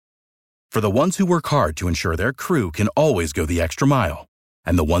For the ones who work hard to ensure their crew can always go the extra mile,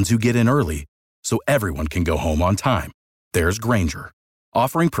 and the ones who get in early so everyone can go home on time, there's Grainger,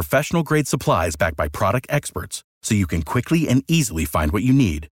 offering professional-grade supplies backed by product experts so you can quickly and easily find what you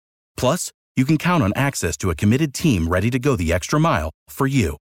need. Plus, you can count on access to a committed team ready to go the extra mile for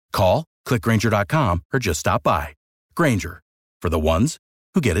you. Call, click Grainger.com, or just stop by. Grainger, for the ones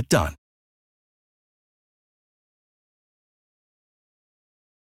who get it done.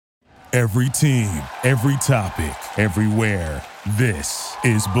 Every team, every topic, everywhere. This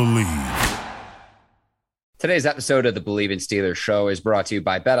is Believe. Today's episode of the Believe in Steelers show is brought to you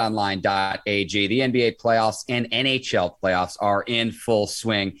by BetOnline.ag. The NBA playoffs and NHL playoffs are in full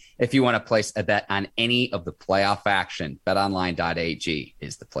swing. If you want to place a bet on any of the playoff action, BetOnline.ag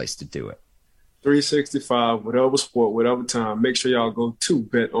is the place to do it. 365, whatever sport, whatever time, make sure y'all go to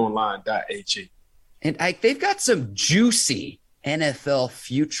BetOnline.ag. And they've got some juicy NFL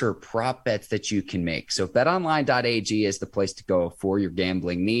future prop bets that you can make. So BetOnline.ag is the place to go for your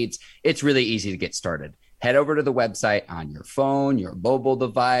gambling needs. It's really easy to get started. Head over to the website on your phone, your mobile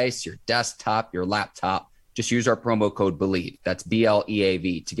device, your desktop, your laptop. Just use our promo code BELIEVE. That's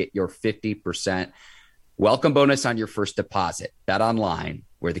BLEAV to get your 50% welcome bonus on your first deposit. Bet online,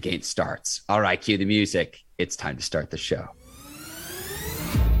 where the game starts. All right, cue the music. It's time to start the show.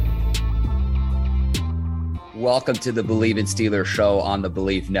 Welcome to the Believe in Steelers show on the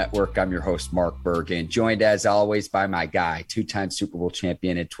Believe Network. I'm your host, Mark Bergen, joined as always by my guy, two-time Super Bowl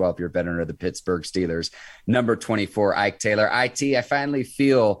champion and 12-year veteran of the Pittsburgh Steelers, number 24, Ike Taylor. IT, I finally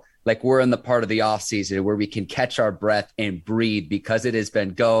feel like we're in the part of the offseason where we can catch our breath and breathe because it has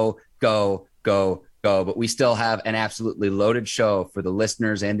been go, go, go, go. But we still have an absolutely loaded show for the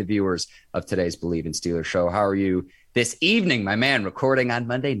listeners and the viewers of today's Believe in Steelers show. How are you this evening, my man, recording on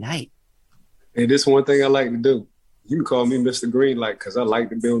Monday night? Hey, this one thing I like to do. You can call me Mr. Greenlight because I like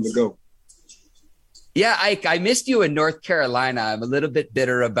to be on the go. Yeah, I missed you in North Carolina. I'm a little bit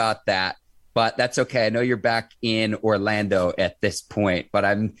bitter about that, but that's okay. I know you're back in Orlando at this point, but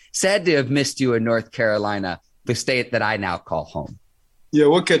I'm sad to have missed you in North Carolina, the state that I now call home. Yeah,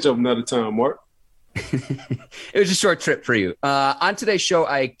 we'll catch up another time, Mark. It was a short trip for you. On today's show,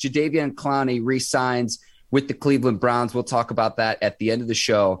 Jadeveon Clowney re-signs with the Cleveland Browns. We'll talk about that at the end of the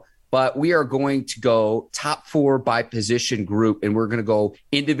show. But we are going to go top four by position group, and we're going to go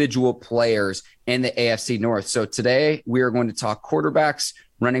individual players in the AFC North. So today we are going to talk quarterbacks,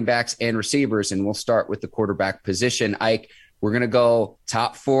 running backs, and receivers, and we'll start with the quarterback position. Ike, we're going to go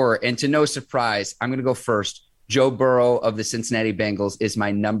top four, and to no surprise, I'm going to go first. Joe Burrow of the Cincinnati Bengals is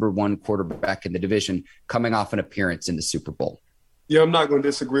my number one quarterback in the division, coming off an appearance in the Super Bowl. Yeah, I'm not going to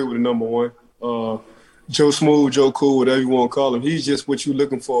disagree with the number one. Joe Smooth, Joe Cool, whatever you want to call him. He's just what you're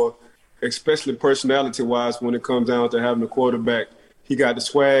looking for, especially personality-wise when it comes down to having a quarterback. He got the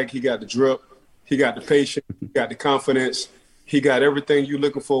swag, he got the drip, he got the patience, he got the confidence. He got everything you're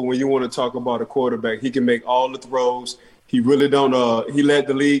looking for when you want to talk about a quarterback. He can make all the throws. He really don't he led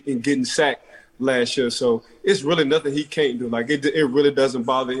the league in getting sacked last year. So it's really nothing he can't do. Like, it really doesn't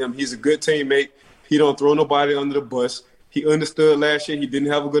bother him. He's a good teammate. He don't throw nobody under the bus. He understood last year he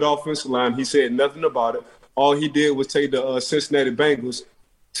didn't have a good offensive line. He said nothing about it. All he did was take the Cincinnati Bengals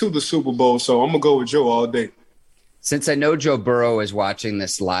to the Super Bowl. So I'm going to go with Joe all day. Since I know Joe Burrow is watching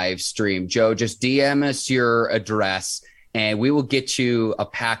this live stream, Joe, just DM us your address and we will get you a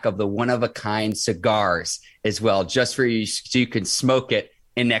pack of the one-of-a-kind cigars as well, just for you so you can smoke it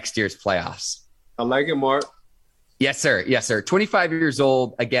in next year's playoffs. I like it, Mark. Yes, sir. Yes, sir. 25 years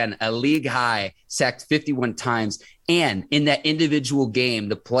old. Again, a league high, sacked 51 times. And in that individual game,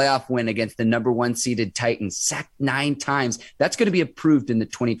 the playoff win against the number one seeded Titans, sacked 9 times. That's going to be approved in the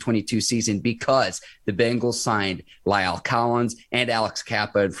 2022 season because the Bengals signed Lyle Collins and Alex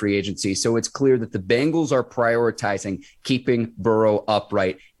Kappa in free agency. So it's clear that the Bengals are prioritizing keeping Burrow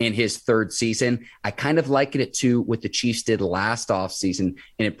upright in his third season. I kind of liken it to what the Chiefs did last offseason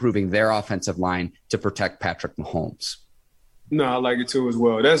in improving their offensive line to protect Patrick Mahomes. No, I like it too as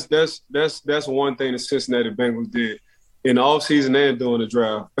well. That's one thing the Cincinnati Bengals did in the offseason and during the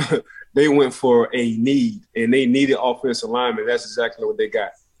draft. They went for a need, and they needed offensive linemen. That's exactly what they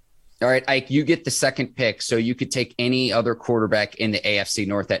got. All right, Ike, you get the second pick, so you could take any other quarterback in the AFC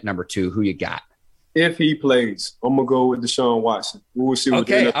North at number 2. Who you got? If he plays, I'm going to go with Deshaun Watson. We will see.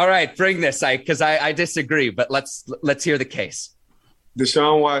 Okay, all right, bring this, Ike, because I disagree, but let's hear the case.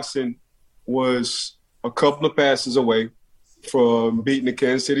 Deshaun Watson was a couple of passes away from beating the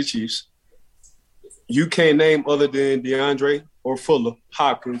Kansas City Chiefs. You can't name other than DeAndre or Fuller,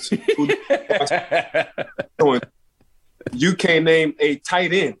 Hopkins. You can't name a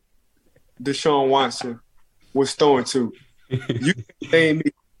tight end Deshaun Watson was throwing to. You can't name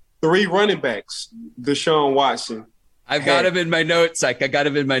me 3 running backs, Deshaun Watson. I've got him in my notes, Ike. I got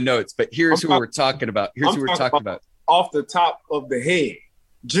him in my notes, but here's who we're talking about. Here's who we're talking about. Off the top of the head.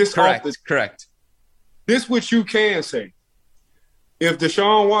 Correct. This what you can say. If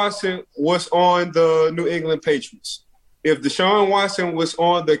Deshaun Watson was on the New England Patriots, if Deshaun Watson was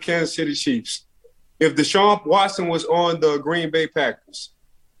on the Kansas City Chiefs, if Deshaun Watson was on the Green Bay Packers,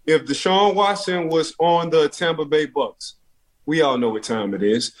 if Deshaun Watson was on the Tampa Bay Bucks, we all know what time it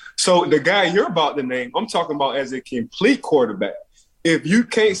is. So the guy you're about to name, I'm talking about as a complete quarterback. If you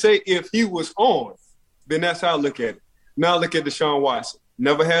can't say if he was on, then that's how I look at it. Now look at Deshaun Watson.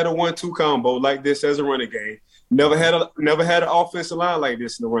 Never had a 1-2 combo like this as a running game. Never had an offensive line like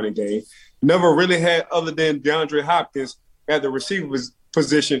this in the running game. Never really had, other than DeAndre Hopkins at the receiver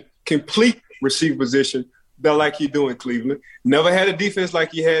position, complete receiver position, that like he do in Cleveland. Never had a defense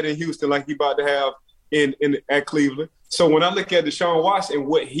like he had in Houston, like he about to have at Cleveland. So when I look at Deshaun Watson and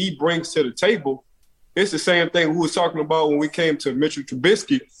what he brings to the table, it's the same thing we was talking about when we came to Mitchell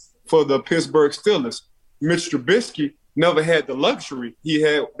Trubisky for the Pittsburgh Steelers. Mitch Trubisky never had the luxury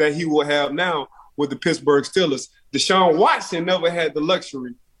that he will have now with the Pittsburgh Steelers. Deshaun Watson never had the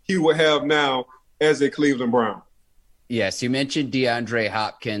luxury he will have now as a Cleveland Brown. Yes, you mentioned DeAndre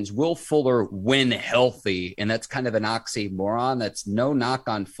Hopkins. Will Fuller when healthy? And that's kind of an oxymoron. That's no knock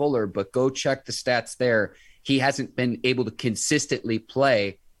on Fuller, but go check the stats there. He hasn't been able to consistently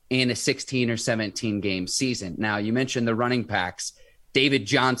play in a 16 or 17 game season. Now, you mentioned the running backs. David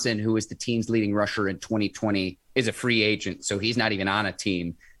Johnson, who was the team's leading rusher in 2020, is a free agent, so he's not even on a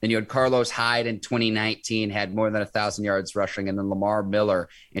team. Then you had Carlos Hyde in 2019, had more than 1,000 yards rushing, and then Lamar Miller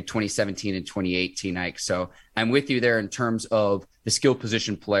in 2017 and 2018, Ike. So I'm with you there in terms of the skill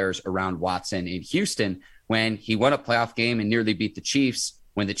position players around Watson in Houston. When he won a playoff game and nearly beat the Chiefs,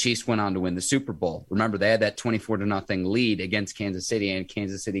 when the Chiefs went on to win the Super Bowl. Remember, they had that 24-0 lead against Kansas City, and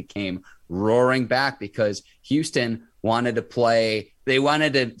Kansas City came roaring back because Houston wanted to play. They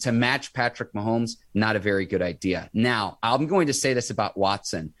wanted to match Patrick Mahomes. Not a very good idea. Now, I'm going to say this about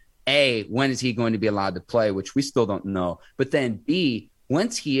Watson. A, when is he going to be allowed to play, which we still don't know. But then B,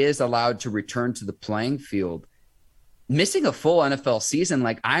 once he is allowed to return to the playing field, missing a full NFL season,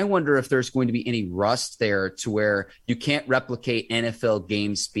 like I wonder if there's going to be any rust there to where you can't replicate NFL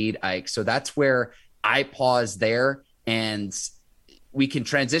game speed, Ike. So that's where I pause there, and we can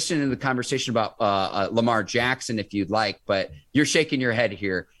transition into the conversation about Lamar Jackson if you'd like, but you're shaking your head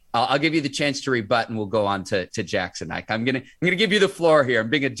here. I'll give you the chance to rebut, and we'll go on to Jackson, Ike. I'm gonna give you the floor here. I'm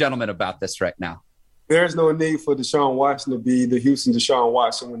being a gentleman about this right now. There's no need for Deshaun Watson to be the Houston Deshaun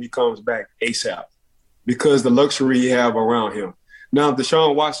Watson when he comes back ASAP, because the luxury he have around him. Now, if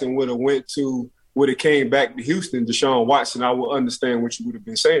Deshaun Watson would have came back to Houston, Deshaun Watson, I would understand what you would have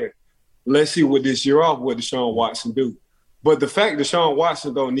been saying. Let's see what this year off, what Deshaun Watson do. But the fact Deshaun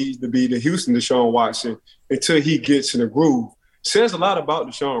Watson don't need to be the Houston Deshaun Watson until he gets in a groove says a lot about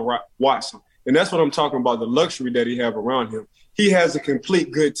Deshaun Watson. And that's what I'm talking about, the luxury that he have around him. He has a complete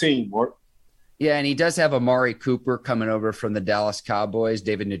good team, Mark. Yeah, and he does have Amari Cooper coming over from the Dallas Cowboys.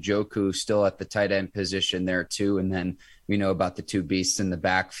 David Njoku still at the tight end position there too. And then we know about the two beasts in the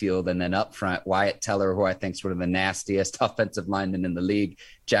backfield. And then up front, Wyatt Teller, who I think is one of the nastiest offensive linemen in the league.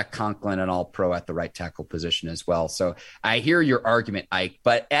 Jack Conklin, an all-pro at the right tackle position as well. So I hear your argument, Ike.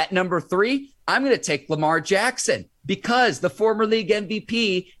 But at number 3, I'm going to take Lamar Jackson because the former league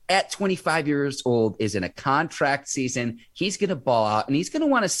MVP at 25 years old is in a contract season. He's going to ball out, and he's going to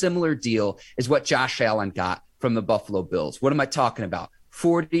want a similar deal as what Josh Allen got from the Buffalo Bills. What am I talking about?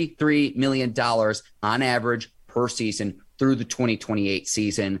 $43 million on average per season through the 2028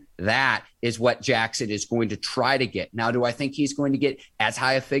 season. That is what Jackson is going to try to get. Now, do I think he's going to get as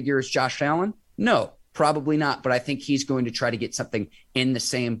high a figure as Josh Allen? No, probably not. But I think he's going to try to get something in the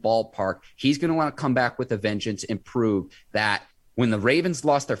same ballpark. He's going to want to come back with a vengeance and prove that when the Ravens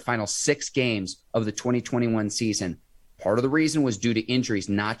lost their final 6 games of the 2021 season, part of the reason was due to injuries,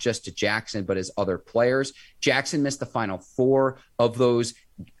 not just to Jackson, but his other players. Jackson missed the final 4 of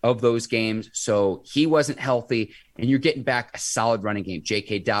those games, so he wasn't healthy, and you're getting back a solid running game.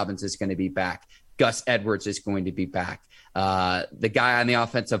 J.K. Dobbins is going to be back. Gus Edwards is going to be back. The guy on the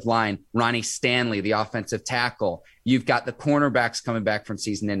offensive line, Ronnie Stanley, the offensive tackle. You've got the cornerbacks coming back from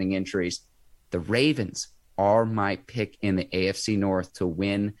season-ending injuries. The Ravens are my pick in the AFC North to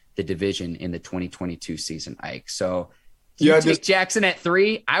win the division in the 2022 season, Ike. So you take Jackson at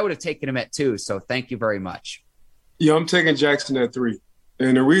 3. I would have taken him at 2, so thank you very much. Yeah, I'm taking Jackson at 3.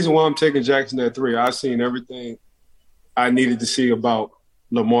 And the reason why I'm taking Jackson at 3, I've seen everything I needed to see about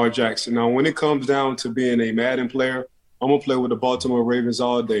Lamar Jackson. Now, when it comes down to being a Madden player, I'm going to play with the Baltimore Ravens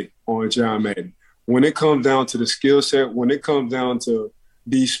all day on John Madden. When it comes down to the skill set, when it comes down to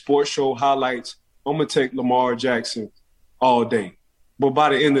these sports show highlights, I'm going to take Lamar Jackson all day. But by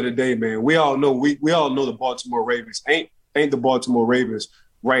the end of the day, man, we all know the Baltimore Ravens ain't the Baltimore Ravens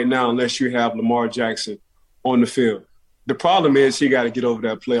right now unless you have Lamar Jackson on the field. The problem is he got to get over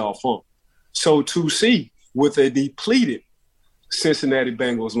that playoff hump. So to see with a depleted Cincinnati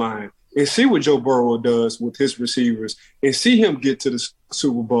Bengals line and see what Joe Burrow does with his receivers and see him get to the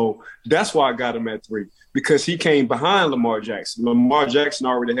Super Bowl, that's why I got him at 3, because he came behind Lamar Jackson. Lamar Jackson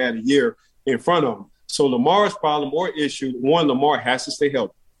already had a year in front of him. So Lamar's problem or issue, 1, Lamar has to stay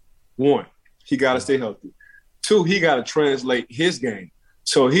healthy. 1, he got to stay healthy. 2, he got to translate his game.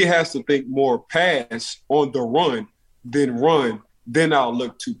 So he has to think more pass on the run, then I'll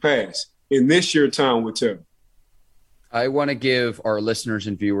look to pass. And this year time will tell. I want to give our listeners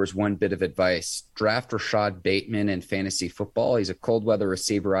and viewers one bit of advice. Draft Rashad Bateman in fantasy football. He's a cold weather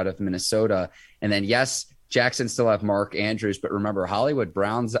receiver out of Minnesota. And then, yes, Jackson still have Mark Andrews, but remember, Hollywood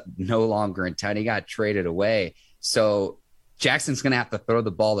Brown's no longer in town. He got traded away. So Jackson's going to have to throw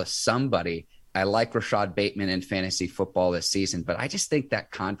the ball to somebody. I like Rashad Bateman in fantasy football this season, but I just think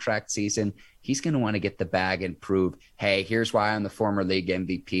that contract season, he's going to want to get the bag and prove, hey, here's why I'm the former league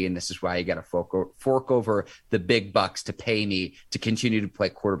MVP, and this is why you got to fork over the big bucks to pay me to continue to play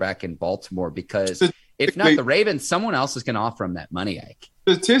quarterback in Baltimore, because if not the Ravens, someone else is going to offer him that money, Ike.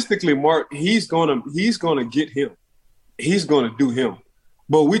 Statistically, Mark, he's gonna get him. He's going to do him.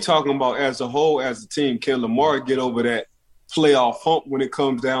 But we talking about as a whole, as a team, can Lamar get over that playoff hump when it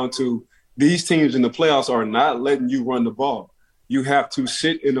comes down to these teams in the playoffs are not letting you run the ball. You have to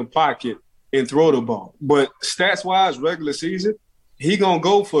sit in the pocket and throw the ball. But stats-wise, regular season, he going to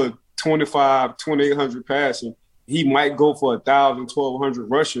go for 2,800 passing. He might go for 1,000, 1,200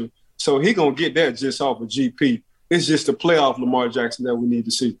 rushing. So he going to get that just off of GP. It's just the playoff Lamar Jackson that we need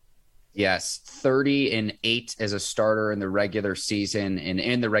to see. Yes, 30-8 as a starter in the regular season. And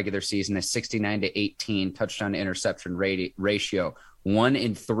in the regular season, a 69-18 touchdown to interception ratio.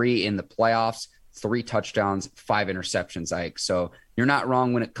 1-3 in the playoffs, 3 touchdowns, 5 interceptions, Ike. So you're not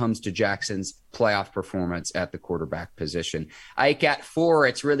wrong when it comes to Jackson's playoff performance at the quarterback position. Ike, at 4,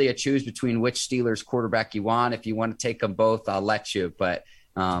 it's really a choose between which Steelers quarterback you want. If you want to take them both, I'll let you. But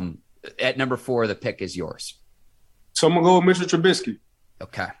at number 4, the pick is yours. So I'm going to go with Mitchell Trubisky.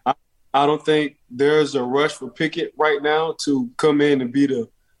 Okay. I don't think there's a rush for Pickett right now to come in and be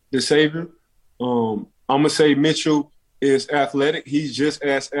the savior. I'm going to say Mitchell is athletic. He's just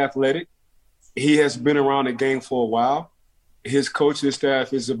as athletic. He has been around the game for a while. His coaching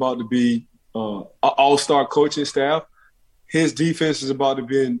staff is about to be an all-star coaching staff. His defense is about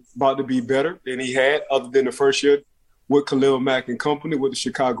to be better than he had other than the first year with Khalil Mack and company with the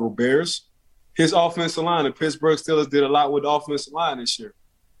Chicago Bears. His offensive line, the Pittsburgh Steelers did a lot with the offensive line this year.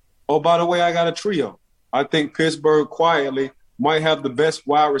 Oh, by the way, I got a trio. I think Pittsburgh quietly might have the best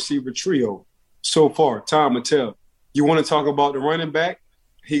wide receiver trio so far. Time will tell. You want to talk about the running back?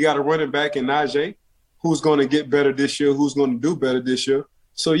 He got a running back in Najee, who's going to get better this year, who's going to do better this year.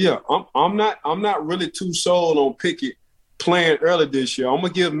 So yeah, I'm not really too sold on Pickett playing early this year. I'm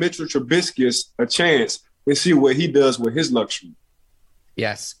gonna give Mitchell Trubisky a chance and see what he does with his luxury.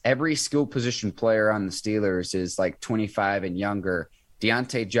 Yes, every skill position player on the Steelers is like 25 and younger.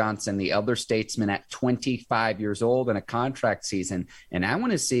 Deontay Johnson, the elder statesman at 25 years old in a contract season. And I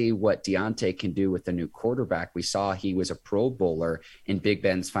want to see what Deontay can do with the new quarterback. We saw he was a Pro Bowler in Big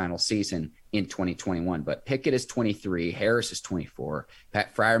Ben's final season in 2021. But Pickett is 23. Harris is 24.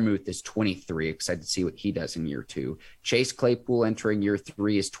 Pat Freiermuth is 23. Excited to see what he does in year 2. Chase Claypool entering year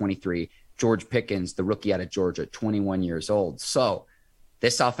 3 is 23. George Pickens, the rookie out of Georgia, 21 years old. So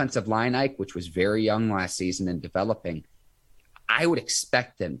this offensive line, Ike, which was very young last season and developing, I would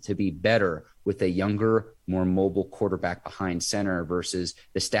expect them to be better with a younger, more mobile quarterback behind center versus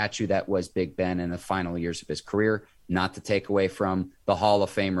the statue that was Big Ben in the final years of his career. Not to take away from the Hall of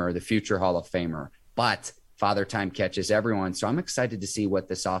Famer, the future Hall of Famer, but Father Time catches everyone. So I'm excited to see what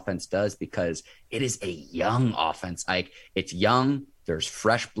this offense does because it is a young offense. Like, it's young, there's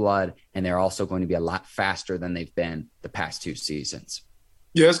fresh blood, and they're also going to be a lot faster than they've been the past 2 seasons.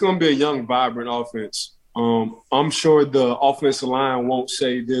 Yeah, it's going to be a young, vibrant offense. I'm sure the offensive line won't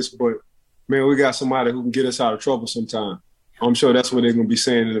say this, but, man, we got somebody who can get us out of trouble sometime. I'm sure that's what they're going to be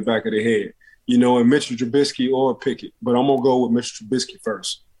saying in the back of their head, and Mitchell Trubisky or Pickett. But I'm going to go with Mitchell Trubisky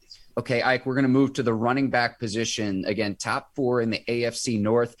first. Okay, Ike, we're going to move to the running back position. Again, top 4 in the AFC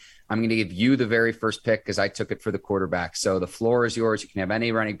North. I'm going to give you the very first pick because I took it for the quarterback. So the floor is yours. You can have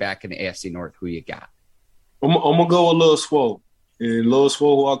any running back in the AFC North. Who you got? I'm going to go with Lil Swole. And Lil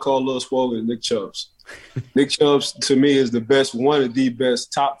Swole, who I call Lil Swole, is Nick Chubbs. Nick Chubbs, to me, is one of the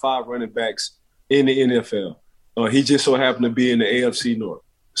best top 5 running backs in the NFL. He just so happened to be in the AFC North.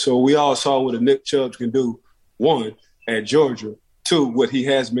 So we all saw what a Nick Chubb can do, one, at Georgia, two, what he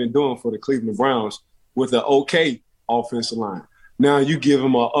has been doing for the Cleveland Browns with an okay offensive line. Now you give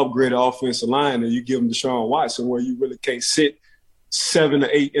him an upgraded offensive line and you give him Deshaun Watson where you really can't sit 7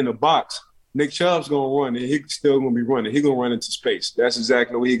 to 8 in the box. Nick Chubb's going to run, and he's still going to be running. He's going to run into space. That's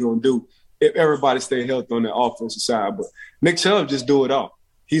exactly what he's going to do if everybody stay healthy on the offensive side. But Nick Chubb just do it all.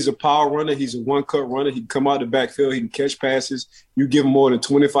 He's a power runner. He's a one-cut runner. He can come out the backfield. He can catch passes. You give him more than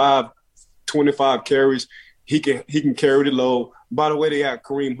 25 carries, he can carry the load. By the way, they got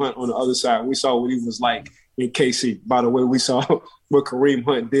Kareem Hunt on the other side. We saw what he was like in KC. By the way, we saw what Kareem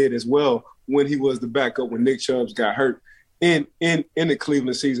Hunt did as well when he was the backup when Nick Chubb got hurt in the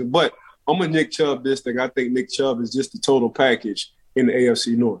Cleveland season. But I'm a Nick Chubb this thing. I think Nick Chubb is just the total package in the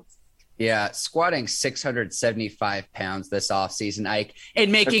AFC North. Yeah, squatting 675 pounds this offseason, Ike,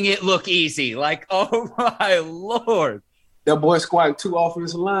 and making it look easy. Like, oh, my Lord. That boy squatting 2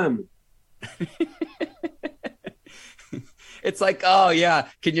 offensive linemen. It's like, oh, yeah,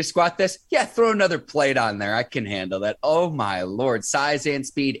 can you squat this? Yeah, throw another plate on there. I can handle that. Oh, my Lord. Size and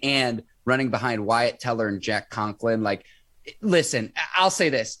speed and running behind Wyatt Teller and Jack Conklin. Like, listen, I'll say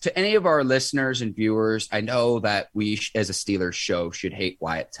this to any of our listeners and viewers. I know that we, as a Steelers show, should hate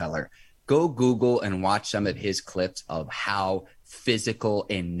Wyatt Teller. Go Google and watch some of his clips of how physical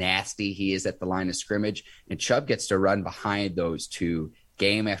and nasty he is at the line of scrimmage. And Chubb gets to run behind those two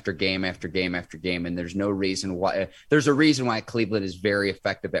game after game after game after game. And there's a reason why Cleveland is very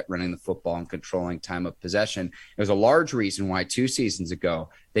effective at running the football and controlling time of possession. There's a large reason why 2 seasons ago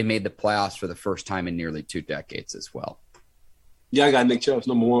they made the playoffs for the first time in nearly 2 decades as well. Yeah, I got Nick Chubb's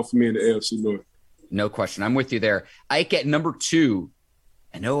number 1 for me in the AFC North. No question. I'm with you there. Ike at number 2.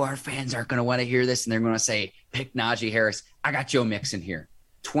 I know our fans aren't going to want to hear this, and they're going to say, pick Najee Harris. I got Joe Mixon here.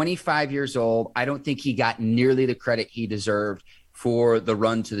 25 years old. I don't think he got nearly the credit he deserved for the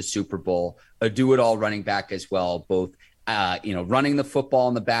run to the Super Bowl. A do-it-all running back as well, both running the football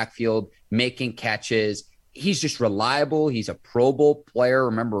in the backfield, making catches. He's just reliable. He's a Pro Bowl player.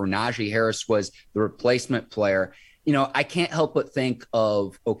 Remember, Najee Harris was the replacement player. I can't help but think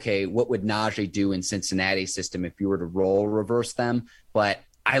of, okay, what would Najee do in Cincinnati's system if you were to role reverse them? But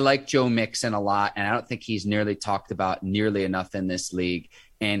I like Joe Mixon a lot, and I don't think he's nearly talked about nearly enough in this league.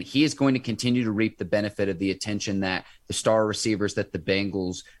 And he is going to continue to reap the benefit of the attention that the star receivers that the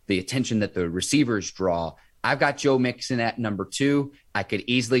Bengals, the attention that the receivers draw. I've got Joe Mixon at number 2. I could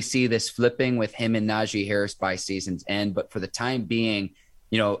easily see this flipping with him and Najee Harris by season's end. But for the time being,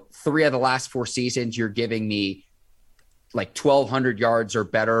 3 of the last 4 seasons, you're giving me like 1,200 yards or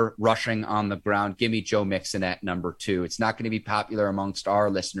better rushing on the ground. Give me Joe Mixon at number 2. It's not going to be popular amongst our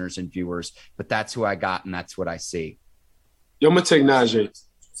listeners and viewers, but that's who I got, and that's what I see. Yo, I'm going to take Najee.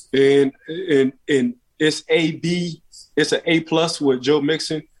 And it's A-B. It's an A+ with Joe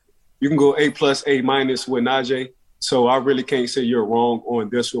Mixon. You can go A+, A- with Najee. So I really can't say you're wrong on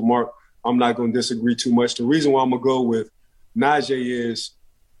this remark. I'm not going to disagree too much. The reason why I'm going to go with Najee is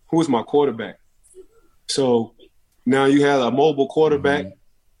who's my quarterback? So now you have a mobile quarterback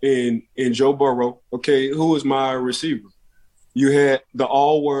in Joe Burrow. Okay, who is my receiver? You had the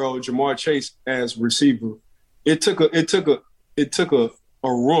all-world Jamar Chase as receiver. It took a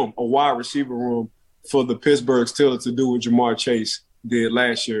wide receiver room for the Pittsburgh Steelers to do what Jamar Chase did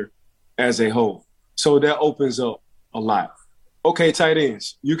last year as a whole. So that opens up a lot. Okay, tight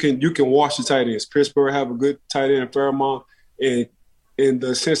ends. You can wash the tight ends. Pittsburgh have a good tight end in Fairmont, and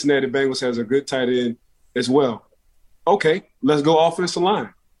the Cincinnati Bengals has a good tight end as well. Okay, let's go offensive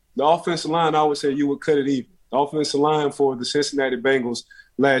line. The offensive line, I would say you would cut it even. The offensive line for the Cincinnati Bengals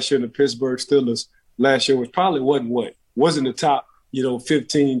last year and the Pittsburgh Steelers last year wasn't the top,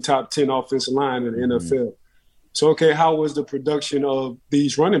 15, top 10 offensive line in the NFL. So, okay, how was the production of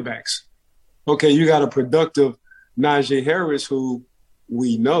these running backs? Okay, you got a productive Najee Harris who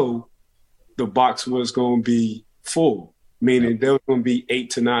we know the box was going to be full, meaning there was going to be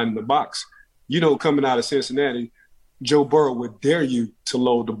 8 to 9 in the box. Coming out of Cincinnati, Joe Burrow would dare you to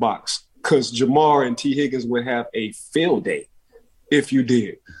load the box because Jamar and T. Higgins would have a field day if you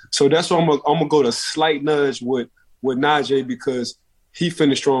did. So that's why I'm gonna go to slight nudge with Najee because he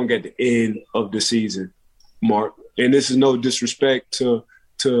finished strong at the end of the season, Mark. And this is no disrespect to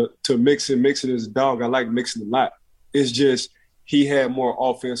Mixon. Mixon is a dog. I like Mixon a lot. It's just he had more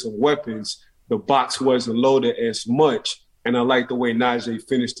offensive weapons. The box wasn't loaded as much, and I like the way Najee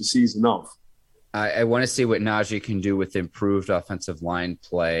finished the season off. I want to see what Najee can do with improved offensive line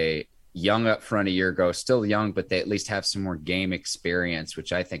play. Young up front a year ago, still young, but they at least have some more game experience,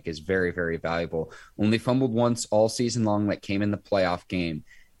 which I think is very, very valuable. Only fumbled once all season long. That came in the playoff game.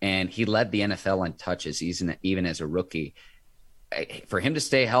 and he led the NFL in touches even as a rookie. For him to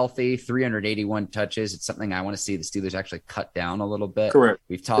stay healthy, 381 touches, it's something I want to see the Steelers actually cut down a little bit. Correct.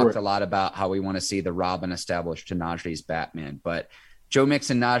 We've talked a lot about how we want to see the Robin established to Najee's Batman, but Joe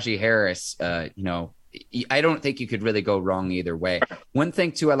Mixon, Najee Harris, I don't think you could really go wrong either way. One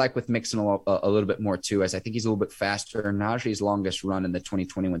thing, too, I like with Mixon a little bit more, too, is I think he's a little bit faster. Najee's longest run in the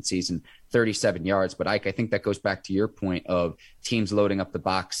 2021 season, 37 yards. But, Ike, I think that goes back to your point of teams loading up the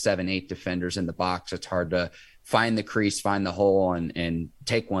box, 7-8 defenders in the box. It's hard to find the crease, find the hole, and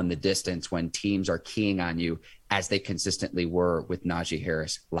take one the distance when teams are keying on you, as they consistently were with Najee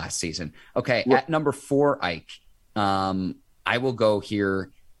Harris last season. Okay, at number 4, Ike, I will go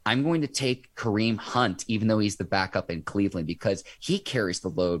here. I'm going to take Kareem Hunt, even though he's the backup in Cleveland, because he carries the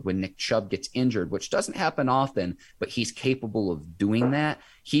load when Nick Chubb gets injured, which doesn't happen often, but he's capable of doing that.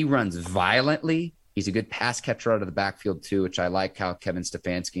 He runs violently. He's a good pass catcher out of the backfield, too, which I like how Kevin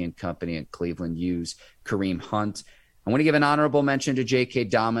Stefanski and company in Cleveland use Kareem Hunt. I want to give an honorable mention to J.K.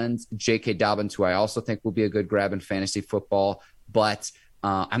 Dobbins, who I also think will be a good grab in fantasy football, but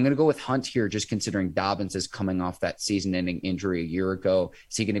I'm going to go with Hunt here, just considering Dobbins is coming off that season-ending injury a year ago.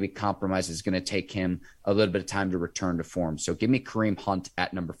 Is he going to be compromised? It's going to take him a little bit of time to return to form. So give me Kareem Hunt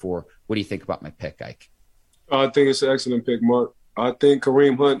at number 4. What do you think about my pick, Ike? I think it's an excellent pick, Mark. I think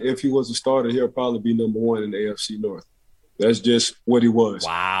Kareem Hunt, if he was a starter, he'll probably be number 1 in the AFC North. That's just what he was.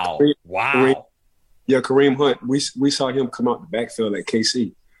 Wow. Kareem Hunt, we saw him come out the backfield at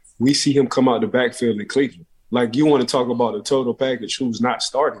KC. We see him come out the backfield in Cleveland. Like, you want to talk about a total package who's not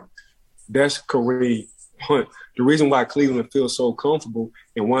starting. That's Kareem Hunt. The reason why Cleveland feels so comfortable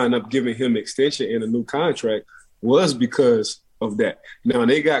and wind up giving him extension and a new contract was because of that. Now,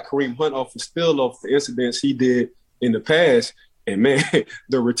 they got Kareem Hunt off the incidents he did in the past, and, man,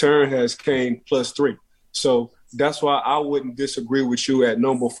 the return has came +3. So that's why I wouldn't disagree with you at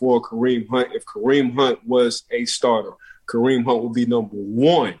number 4, Kareem Hunt. If Kareem Hunt was a starter, Kareem Hunt would be number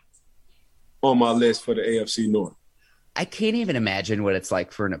 1 on my list for the AFC North. I can't even imagine what it's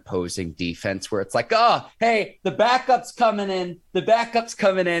like for an opposing defense where it's like, oh, hey, the backup's coming in.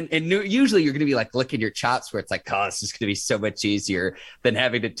 And usually you're going to be like licking your chops where it's like, oh, this is going to be so much easier than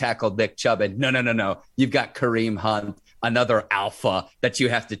having to tackle Nick Chubb. And no. You've got Kareem Hunt, another alpha that you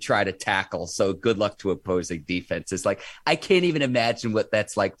have to try to tackle. So good luck to opposing defenses. Like, I can't even imagine what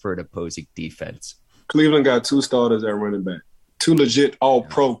that's like for an opposing defense. Cleveland got 2 starters at running back, 2 legit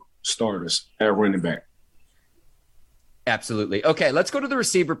all-pro starters at running back. Absolutely. Okay, let's go to the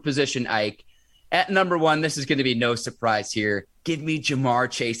receiver position, Ike. At number 1, this is going to be no surprise here. Give me Ja'Marr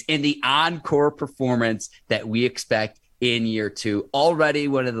Chase in the encore performance that we expect in year 2. Already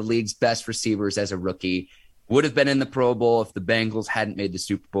one of the league's best receivers as a rookie. Would have been in the Pro Bowl if the Bengals hadn't made the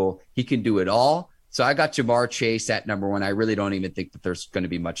Super Bowl. He can do it all. So I got Ja'Marr Chase at number 1. I really don't even think that there's going to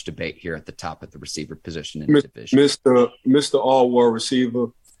be much debate here at the top of the receiver position in the division. Mr. All-War receiver,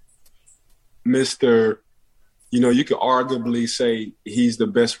 you could arguably say he's the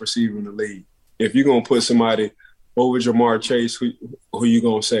best receiver in the league. If you're going to put somebody over Ja'Marr Chase, who you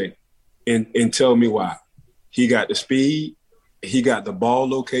going to say? And tell me why. He got the speed. He got the ball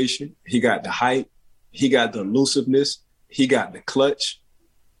location. He got the height. He got the elusiveness. He got the clutch.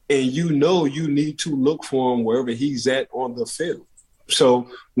 And you need to look for him wherever he's at on the field. So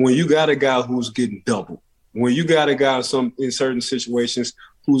when you got a guy who's getting double, when you got a guy in certain situations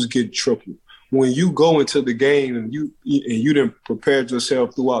who's getting triple, when you go into the game and you done prepared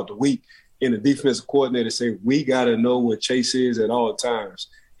yourself throughout the week, and the defensive coordinator say, we got to know what Chase is at all times,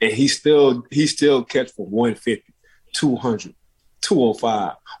 and he still catch for 150, 200,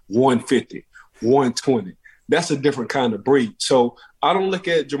 205, 150, 120. That's a different kind of breed. So I don't look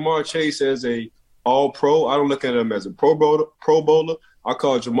at Ja'Marr Chase as a all-pro. I don't look at him as a pro bowler. I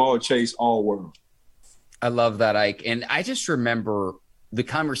call Ja'Marr Chase all-world. I love that, Ike. And I just remember the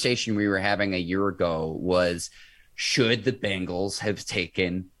conversation we were having a year ago was, should the Bengals have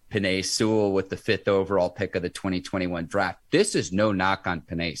taken Penei Sewell with the 5th overall pick of the 2021 draft? This is no knock on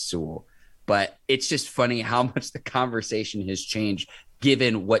Penei Sewell, but it's just funny how much the conversation has changed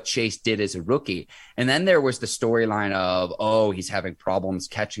given what Chase did as a rookie. And then there was the storyline of, oh, he's having problems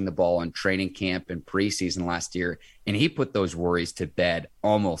catching the ball in training camp and preseason last year. And he put those worries to bed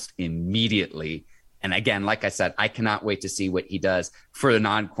almost immediately. And again, like I said, I cannot wait to see what he does for the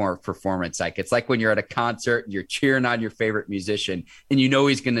non-core performance. Like, it's like when you're at a concert, you're cheering on your favorite musician, and you know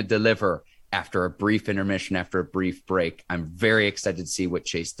he's going to deliver after a brief intermission, after a brief break. I'm very excited to see what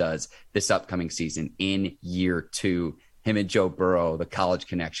Chase does this upcoming season in year 2. Him and Joe Burrow, the college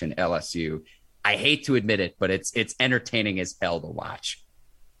connection, LSU. I hate to admit it, but it's entertaining as hell to watch.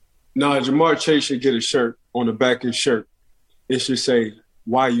 No, Ja'Marr Chase should get a shirt on the back of his shirt. It should say,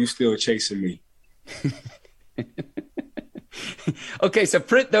 why are you still chasing me? Okay, so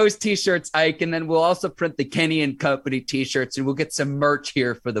print those T-shirts, Ike, and then we'll also print the Kenny and Company T-shirts, and we'll get some merch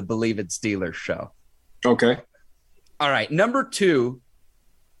here for the Believe It Steelers show. Okay. All right, number 2,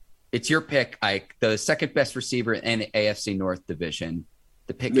 it's your pick, Ike, the second best receiver in the AFC North division.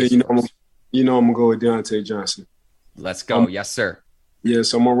 The pick is I'm going to go with Diontae Johnson. Let's go. Yes, sir. Yeah,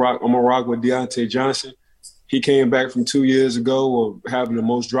 so I'm gonna rock with Diontae Johnson. He came back from 2 years ago of having the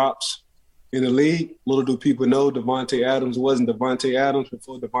most drops in the league. Little do people know Davante Adams wasn't Davante Adams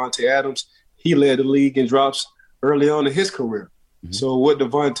before Davante Adams. He led the league in drops early on in his career. Mm-hmm. So what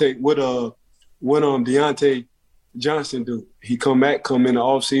Diontae Johnson do? He come in the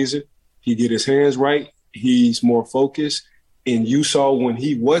offseason, he get his hands right, he's more focused, and you saw when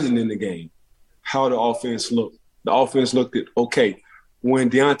he wasn't in the game how the offense looked. The offense looked okay. When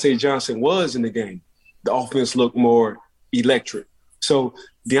Diontae Johnson was in the game, the offense looked more electric. So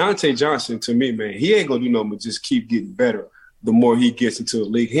Diontae Johnson, to me, man, he ain't going to do nothing but just keep getting better the more he gets into the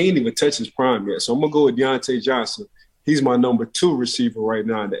league. He ain't even touched his prime yet. So I'm going to go with Diontae Johnson. He's my number 2 receiver right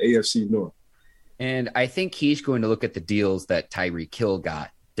now in the AFC North. And I think he's going to look at the deals that Tyreek Hill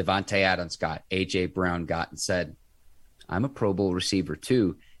got, Davante Adams got, A.J. Brown got, and said, I'm a Pro Bowl receiver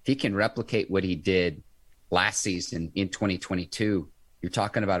too. If he can replicate what he did last season in 2022, you're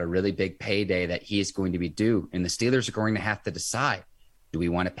talking about a really big payday that he is going to be due. And the Steelers are going to have to decide, do we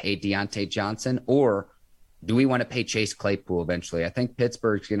want to pay Diontae Johnson or do we want to pay Chase Claypool eventually? I think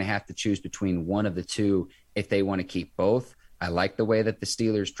Pittsburgh's going to have to choose between one of the two if they want to keep both. I like the way that the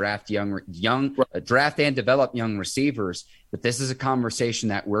Steelers draft draft and develop young receivers, but this is a conversation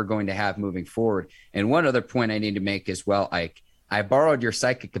that we're going to have moving forward. And one other point I need to make as well, Ike, I borrowed your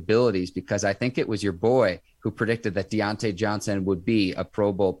psychic abilities because I think it was your boy who predicted that Diontae Johnson would be a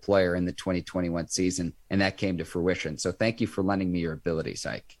Pro Bowl player in the 2021 season, and that came to fruition. So thank you for lending me your abilities,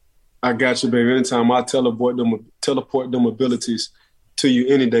 Ike. I got you, baby. Anytime I teleport them abilities to you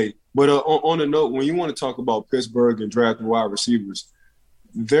any day. But on a note, when you want to talk about Pittsburgh and drafting wide receivers,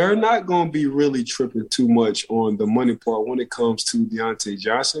 they're not going to be really tripping too much on the money part when it comes to Diontae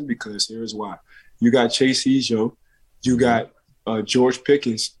Johnson, because here's why. You got Chase Young. You got George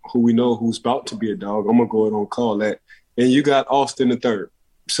Pickens, who we know who's about to be a dog. I'm going to go ahead and call that. And you got Austin III.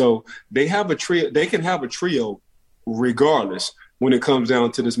 So they have a trio. They can have a trio regardless when it comes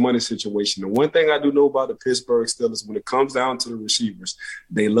down to this money situation. The one thing I do know about the Pittsburgh Steelers, when it comes down to the receivers,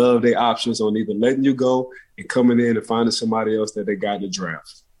 they love their options on either letting you go and coming in and finding somebody else that they got in the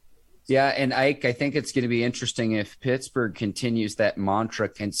draft. Yeah, and Ike, I think it's going to be interesting if Pittsburgh continues that mantra,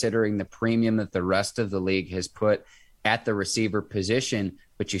 considering the premium that the rest of the league has put at the receiver position.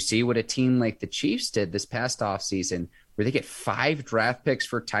 But you see what a team like the Chiefs did this past offseason, where they get 5 draft picks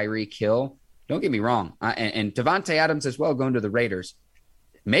for Tyreek Hill. Don't get me wrong. And Davante Adams as well going to the Raiders.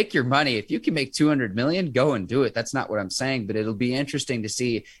 Make your money. If you can make $200 million, go and do it. That's not what I'm saying, but it'll be interesting to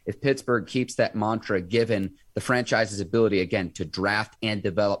see if Pittsburgh keeps that mantra, given the franchise's ability, again, to draft and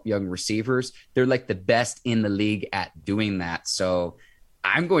develop young receivers. They're like the best in the league at doing that. So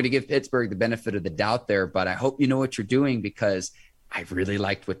I'm going to give Pittsburgh the benefit of the doubt there, but I hope you know what you're doing, because I really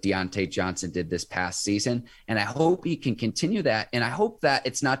liked what Diontae Johnson did this past season, and I hope he can continue that. And I hope that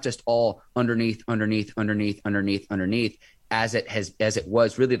it's not just all underneath, as it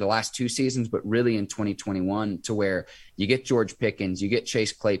was really the last 2 seasons, but really in 2021, to where you get George Pickens, you get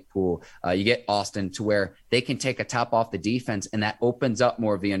Chase Claypool, you get Austin, to where they can take a top off the defense, and that opens up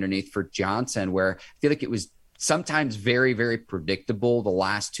more of the underneath for Johnson, where I feel like it was sometimes very, very predictable the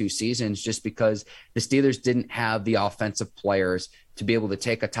last 2 seasons, just because the Steelers didn't have the offensive players to be able to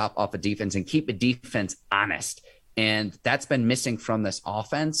take a top off a defense and keep a defense honest. And that's been missing from this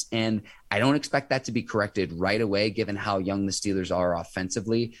offense. And I don't expect that to be corrected right away, given how young the Steelers are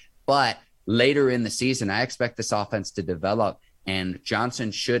offensively. But later in the season, I expect this offense to develop, and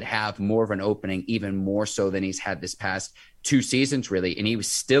Johnson should have more of an opening, even more so than he's had this past 2 seasons, really. And he was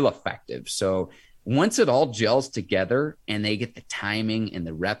still effective. So once it all gels together and they get the timing and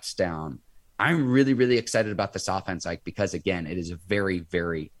the reps down, I'm really, really excited about this offense, Ike, because, again, it is a very,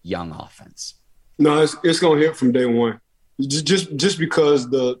 very young offense. No, it's going to hit from day one. Just because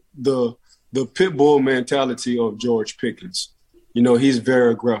the pit bull mentality of George Pickens, he's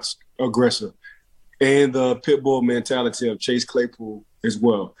very aggressive. And the pit bull mentality of Chase Claypool as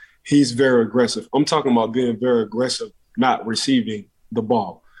well. He's very aggressive. I'm talking about being very aggressive, not receiving the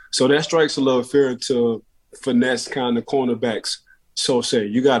ball. So that strikes a little fear to finesse kind of cornerbacks. So say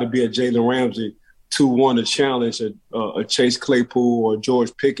you got to be a Jalen Ramsey to want to challenge a Chase Claypool or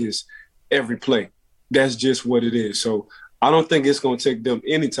George Pickens every play. That's just what it is. So I don't think it's going to take them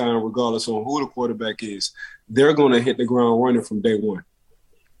any time, regardless on who the quarterback is. They're going to hit the ground running from day one.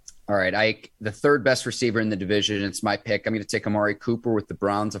 All right, Ike, the third best receiver in the division. It's my pick. I'm going to take Amari Cooper with the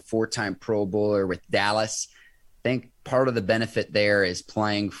Browns, a 4-time Pro Bowler with Dallas. I think part of the benefit there is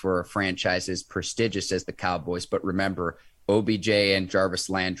playing for a franchise as prestigious as the Cowboys. But remember, OBJ and Jarvis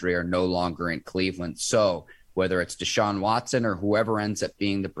Landry are no longer in Cleveland. So whether it's Deshaun Watson or whoever ends up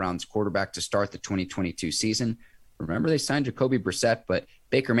being the Browns quarterback to start the 2022 season, remember they signed Jacoby Brissett, but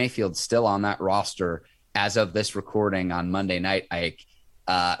Baker Mayfield's still on that roster as of this recording on Monday night, Ike.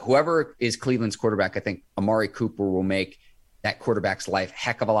 Whoever is Cleveland's quarterback, I think Amari Cooper will make that quarterback's life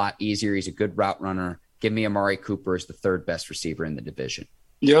heck of a lot easier. He's a good route runner. Give me Amari Cooper as the third best receiver in the division.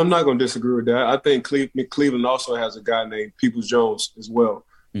 Yeah, I'm not going to disagree with that. I think Cleveland also has a guy named Peoples-Jones as well.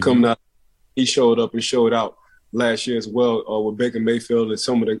 Coming out, he showed up and showed out last year as well with Baker Mayfield and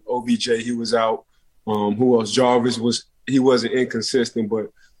some of the OBJ. He was out. Who else? Jarvis he wasn't inconsistent, but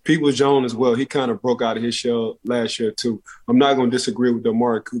Peoples-Jones as well. He kind of broke out of his shell last year too. I'm not going to disagree with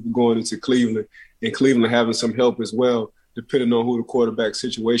Amari Cooper going into Cleveland and Cleveland having some help as well, depending on who the quarterback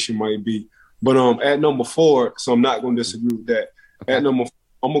situation might be. But at number 4, so I'm not going to disagree with that. Okay. At number 4,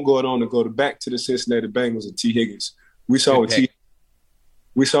 I'm going to go back to the Cincinnati Bengals and T. Higgins. We saw what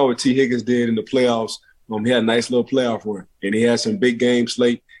T. Higgins did in the playoffs. He had a nice little playoff run, and he had some big games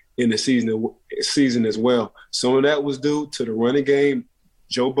late in the season as well. Some of that was due to the running game,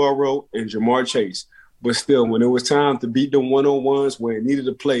 Joe Burrow and Jamar Chase. But still, when it was time to beat them one-on-ones where it needed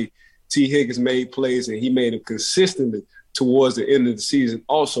to play, T. Higgins made plays, and he made them consistently towards the end of the season,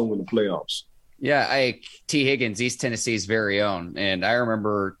 also in the playoffs. Yeah, T. Higgins, East Tennessee's very own. And I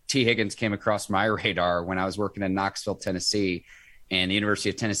remember T. Higgins came across my radar when I was working in Knoxville, Tennessee, and the University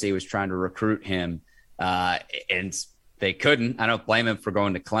of Tennessee was trying to recruit him. And they couldn't. I don't blame him for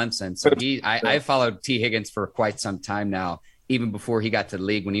going to Clemson. So I followed T. Higgins for quite some time now, even before he got to the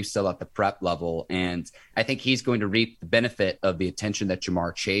league when he was still at the prep level. And I think he's going to reap the benefit of the attention that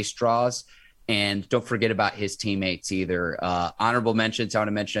Jamar Chase draws. And don't forget about his teammates either. Honorable mentions, I want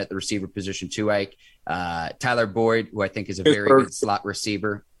to mention at the receiver position too, Ike. Tyler Boyd, who I think is a very good slot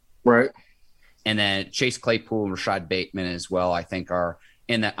receiver. Right. And then Chase Claypool and Rashad Bateman as well, I think are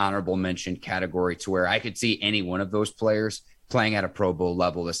in that honorable mention category, to where I could see any one of those players playing at a Pro Bowl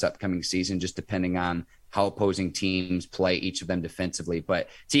level this upcoming season, just depending on how opposing teams play each of them defensively. But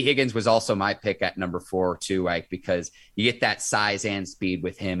T. Higgins was also my pick at number 4 too, Ike, because you get that size and speed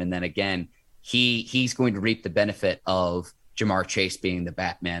with him. And then again, he's going to reap the benefit of Jamar Chase being the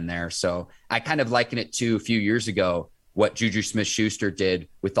Batman there. So I kind of liken it to a few years ago what Juju Smith-Schuster did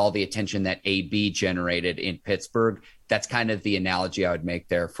with all the attention that AB generated in Pittsburgh. That's kind of the analogy I would make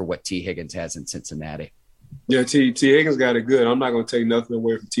there for what T. Higgins has in Cincinnati. Yeah, T. Higgins got it good. I'm not going to take nothing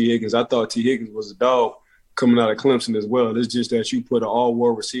away from T. Higgins. I thought T. Higgins was a dog coming out of Clemson as well. It's just that you put an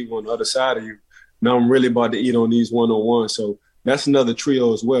all-world receiver on the other side of you. Now I'm really about to eat on these one-on-ones. So that's another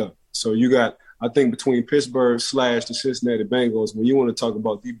trio as well. So you got, I think, between Pittsburgh / the Cincinnati Bengals, when you want to talk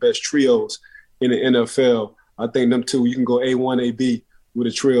about the best trios in the NFL, I think them two, you can go A1, AB with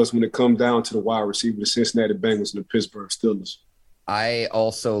the trios when it comes down to the wide receiver, the Cincinnati Bengals and the Pittsburgh Steelers. I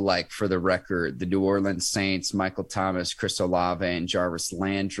also like, for the record, the New Orleans Saints, Michael Thomas, Chris Olave, and Jarvis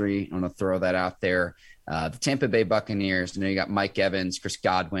Landry. I'm going to throw that out there. The Tampa Bay Buccaneers, you got Mike Evans, Chris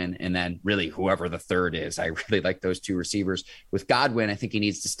Godwin, and then really whoever the third is. I really like those two receivers. With Godwin, I think he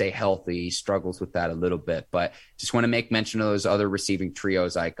needs to stay healthy. He struggles with that a little bit, but just want to make mention of those other receiving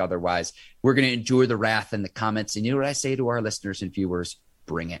trios, Ike. Otherwise, we're going to endure the wrath in the comments. And you know what I say to our listeners and viewers?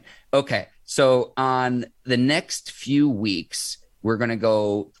 Bring it. Okay, so on the next few weeks, we're going to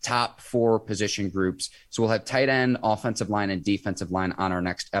go top 4 position groups. So we'll have tight end, offensive line, and defensive line on our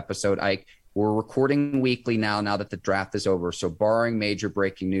next episode, Ike. We're recording weekly now that the draft is over. So barring major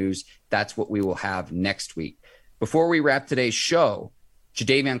breaking news, that's what we will have next week. Before we wrap today's show,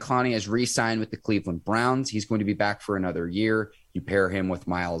 Jadeveon Clowney has re-signed with the Cleveland Browns. He's going to be back for another year. You pair him with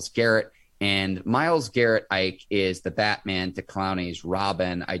Myles Garrett. And Myles Garrett, Ike, is the Batman to Clowney's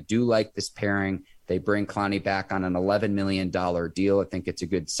Robin. I do like this pairing. They bring Clowney back on an $11 million deal. I think it's a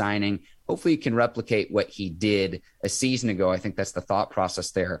good signing. Hopefully he can replicate what he did a season ago. I think that's the thought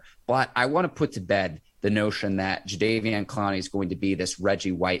process there. But I want to put to bed the notion that Jadeveon Clowney is going to be this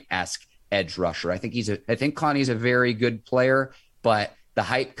Reggie White-esque edge rusher. I think Clowney's a very good player, but the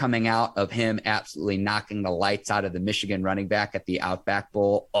hype coming out of him absolutely knocking the lights out of the Michigan running back at the Outback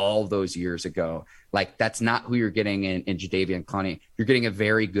Bowl all those years ago, like that's not who you're getting in Jadeveon Clowney. You're getting a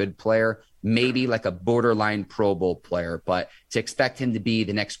very good player, maybe like a borderline Pro Bowl player, but to expect him to be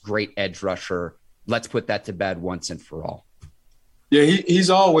the next great edge rusher, let's put that to bed once and for all. Yeah, he's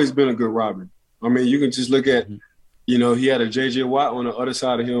always been a good Robin. I mean, you can just look at, he had a J.J. Watt on the other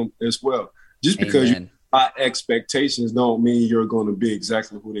side of him as well. Just because our expectations don't mean you're going to be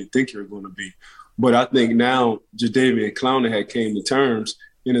exactly who they think you're going to be. But I think now Jadeveon Clowney had came to terms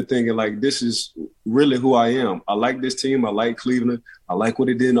into thinking like, this is really who I am. I like this team. I like Cleveland. I like what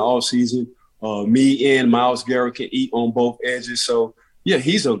they did in the offseason. Me and Myles Garrett can eat on both edges. So, yeah,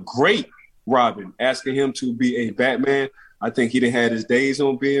 he's a great Robin. Asking him to be a Batman, I think he didn't have his days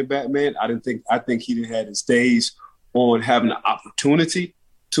on being Batman. I think he didn't have his days on having the opportunity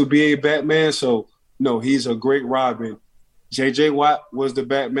to be a Batman. So, no, he's a great Robin. J.J. Watt was the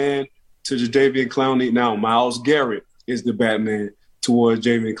Batman to Jadeveon Clowney. Now Myles Garrett is the Batman towards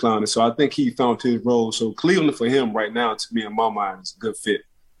Jadeveon Clowney. So I think he found his role. So Cleveland for him right now, to me, in my mind, is a good fit.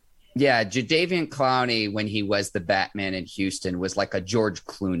 Yeah, Jadeveon Clowney, when he was the Batman in Houston, was like a George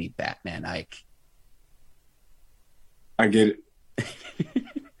Clooney Batman, Ike. I get it.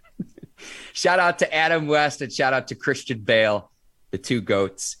 Shout out to Adam West and shout out to Christian Bale, the two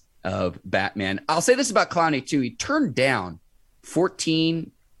GOATs of Batman. I'll say this about Clowney, too. He turned down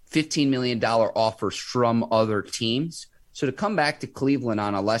 $14, $15 million offers from other teams. So to come back to Cleveland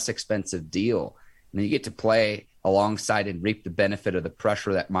on a less expensive deal, and then you get to play alongside and reap the benefit of the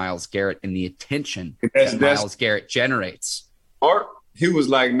pressure that Myles Garrett and the attention that Myles Garrett generates. Art, he was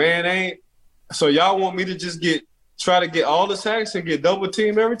like, man, so y'all want me to just try to get all the sacks and get double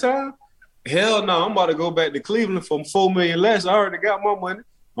team every time? Hell no, I'm about to go back to Cleveland for $4 million less. I already got my money.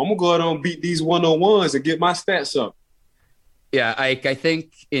 I'm going to go out and beat these 101s and get my stats up. Yeah, I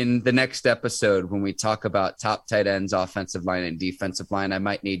think in the next episode when we talk about top tight ends, offensive line, and defensive line, I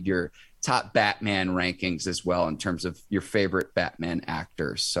might need your top Batman rankings as well in terms of your favorite Batman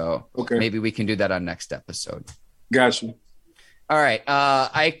actors. So Maybe we can do that on next episode. Got you. All right.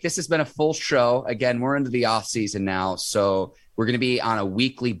 Ike, this has been a full show. Again, we're into the off season now. So we're going to be on a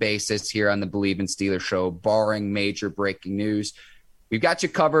weekly basis here on the Believe in Steelers show, barring major breaking news. We've got you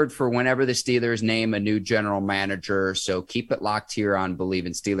covered for whenever the Steelers name a new general manager, so keep it locked here on Believe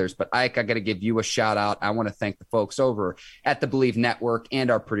in Steelers. But, Ike, I got to give you a shout-out. I want to thank the folks over at the Believe Network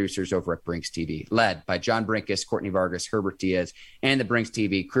and our producers over at Brinks TV, led by John Brinkus, Courtney Vargas, Herbert Diaz, and the Brinks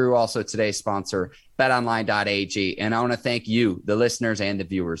TV crew. Also today's sponsor, betonline.ag. And I want to thank you, the listeners and the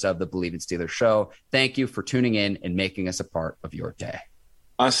viewers of the Believe in Steelers show. Thank you for tuning in and making us a part of your day.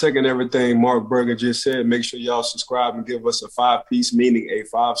 I second everything Mark Berger just said. Make sure y'all subscribe and give us a 5-piece, meaning a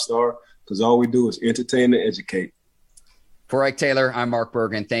 5-star, because all we do is entertain and educate. For Ike Taylor, I'm Mark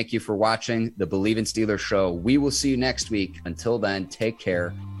Bergen. Thank you for watching the Believe in Steelers show. We will see you next week. Until then, take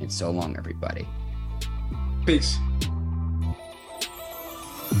care, and so long, everybody. Peace.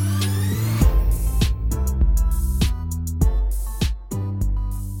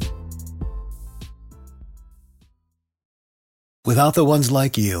 Without the ones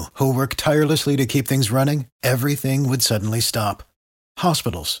like you, who work tirelessly to keep things running, everything would suddenly stop.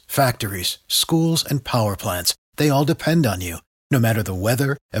 Hospitals, factories, schools, and power plants, they all depend on you. No matter the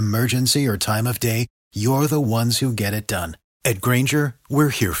weather, emergency, or time of day, you're the ones who get it done. At Grainger, we're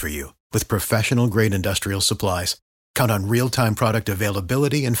here for you with professional-grade industrial supplies. Count on real-time product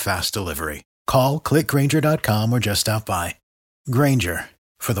availability and fast delivery. Call, click Grainger.com, or just stop by. Grainger,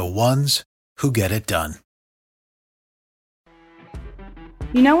 for the ones who get it done.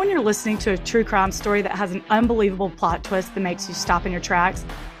 You know when you're listening to a true crime story that has an unbelievable plot twist that makes you stop in your tracks?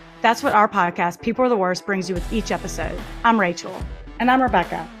 That's what our podcast, People Are the Worst, brings you with each episode. I'm Rachel. And I'm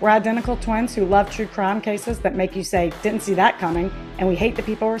Rebecca. We're identical twins who love true crime cases that make you say, didn't see that coming, and we hate the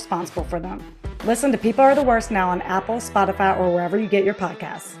people responsible for them. Listen to People Are the Worst now on Apple, Spotify, or wherever you get your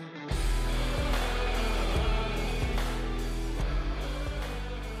podcasts.